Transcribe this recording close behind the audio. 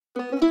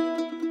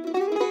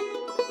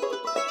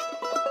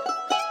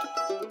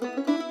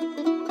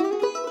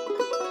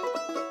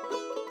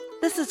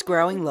is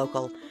Growing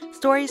Local,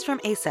 stories from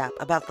ASAP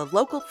about the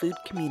local food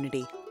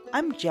community.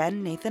 I'm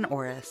Jen Nathan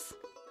Orris.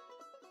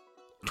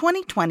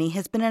 2020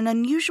 has been an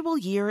unusual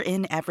year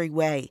in every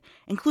way,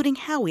 including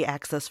how we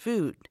access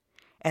food.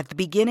 At the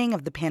beginning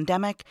of the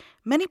pandemic,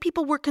 many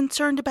people were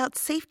concerned about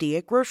safety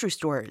at grocery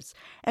stores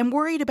and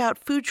worried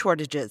about food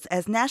shortages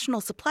as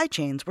national supply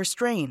chains were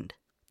strained.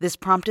 This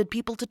prompted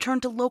people to turn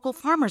to local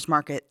farmers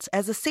markets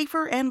as a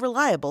safer and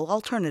reliable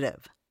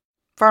alternative.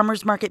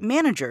 Farmers market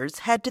managers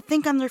had to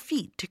think on their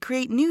feet to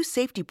create new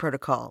safety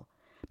protocol.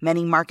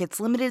 Many markets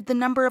limited the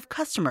number of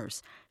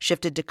customers,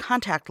 shifted to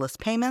contactless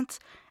payments,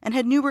 and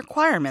had new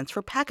requirements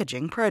for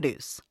packaging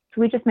produce.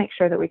 So we just make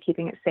sure that we're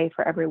keeping it safe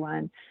for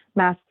everyone.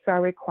 Masks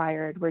are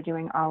required. We're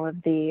doing all of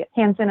the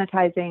hand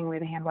sanitizing, we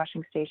have a hand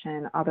washing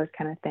station, all those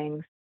kind of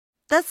things.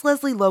 That's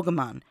Leslie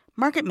Logamon,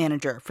 market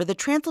manager for the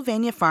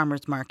Transylvania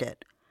Farmers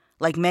Market.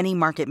 Like many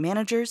market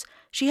managers,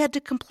 she had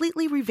to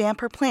completely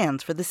revamp her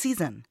plans for the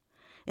season.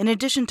 In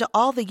addition to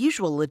all the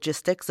usual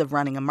logistics of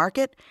running a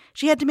market,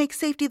 she had to make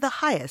safety the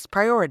highest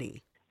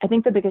priority. I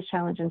think the biggest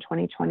challenge in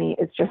 2020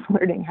 is just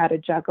learning how to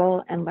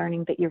juggle and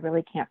learning that you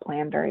really can't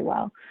plan very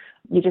well.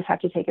 You just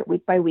have to take it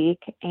week by week,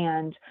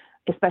 and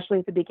especially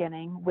at the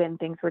beginning when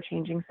things were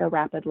changing so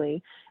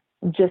rapidly,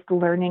 just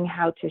learning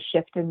how to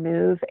shift and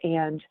move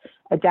and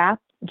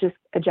adapt, just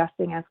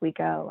adjusting as we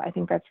go. I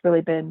think that's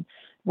really been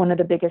one of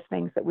the biggest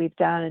things that we've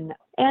done,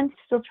 and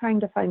still trying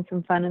to find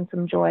some fun and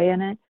some joy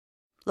in it.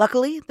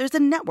 Luckily, there's a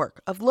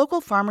network of local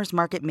farmers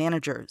market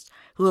managers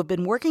who have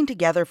been working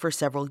together for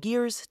several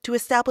years to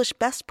establish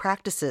best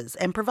practices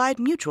and provide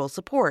mutual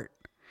support.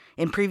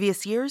 In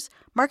previous years,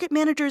 market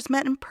managers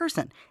met in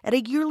person at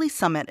a yearly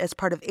summit as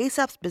part of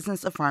ASAP's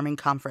Business of Farming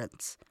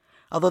conference.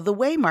 Although the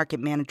way market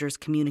managers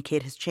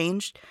communicate has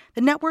changed,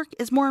 the network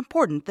is more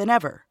important than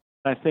ever.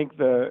 I think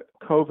the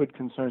COVID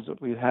concerns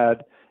that we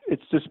had,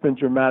 it's just been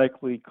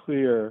dramatically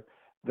clear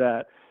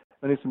that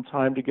spending some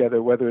time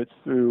together, whether it's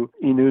through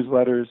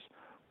e-newsletters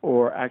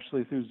or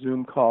actually through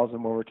Zoom calls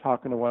and when we're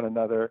talking to one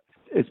another,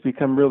 it's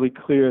become really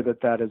clear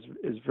that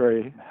is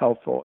very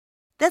helpful.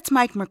 That's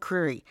Mike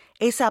McCreary,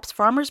 ASAP's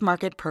Farmers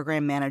Market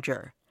Program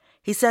Manager.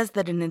 He says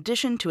that in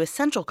addition to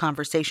essential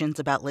conversations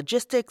about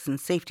logistics and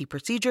safety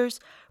procedures,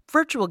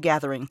 virtual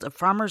gatherings of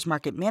farmers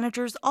market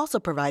managers also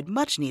provide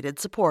much-needed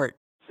support.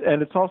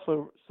 And it's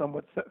also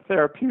somewhat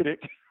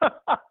therapeutic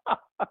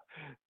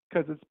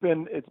because it's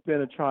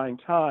been a trying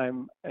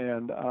time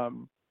and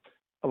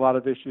a lot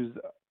of issues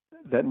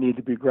that need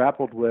to be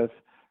grappled with.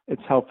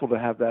 It's helpful to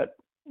have that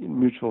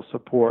mutual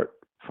support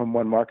from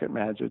one market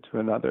manager to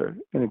another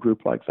in a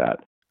group like that.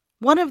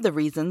 One of the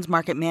reasons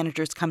market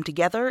managers come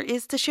together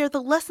is to share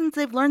the lessons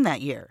they've learned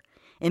that year.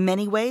 In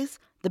many ways,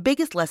 the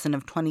biggest lesson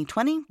of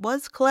 2020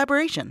 was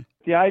collaboration.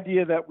 The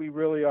idea that we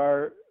really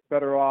are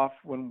better off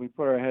when we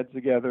put our heads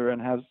together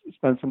and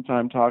spend some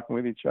time talking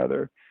with each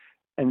other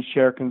and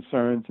share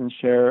concerns and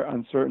share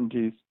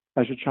uncertainties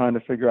as you're trying to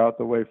figure out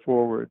the way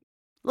forward.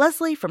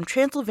 Leslie from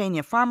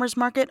Transylvania Farmers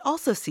Market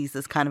also sees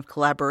this kind of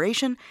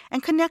collaboration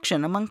and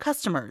connection among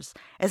customers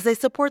as they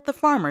support the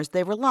farmers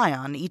they rely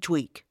on each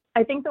week.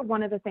 I think that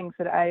one of the things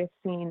that I've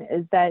seen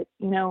is that,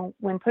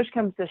 when push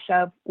comes to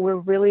shove, we're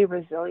really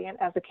resilient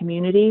as a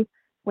community.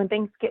 When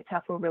things get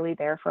tough, we're really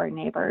there for our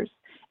neighbors.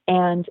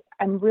 And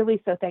I'm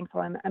really so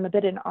thankful. I'm a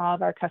bit in awe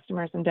of our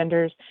customers and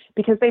vendors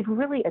because they've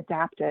really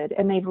adapted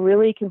and they've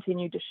really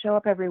continued to show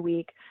up every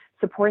week,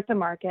 support the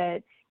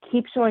market,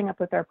 keep showing up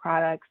with their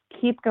products,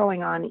 keep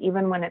going on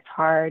even when it's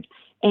hard.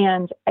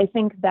 And I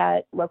think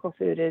that local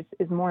food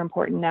is more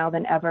important now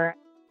than ever.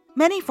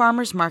 Many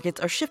farmers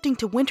markets are shifting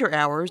to winter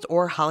hours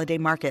or holiday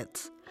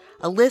markets.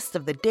 A list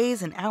of the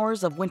days and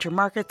hours of winter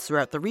markets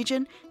throughout the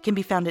region can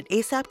be found at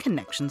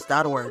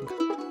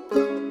asapconnections.org.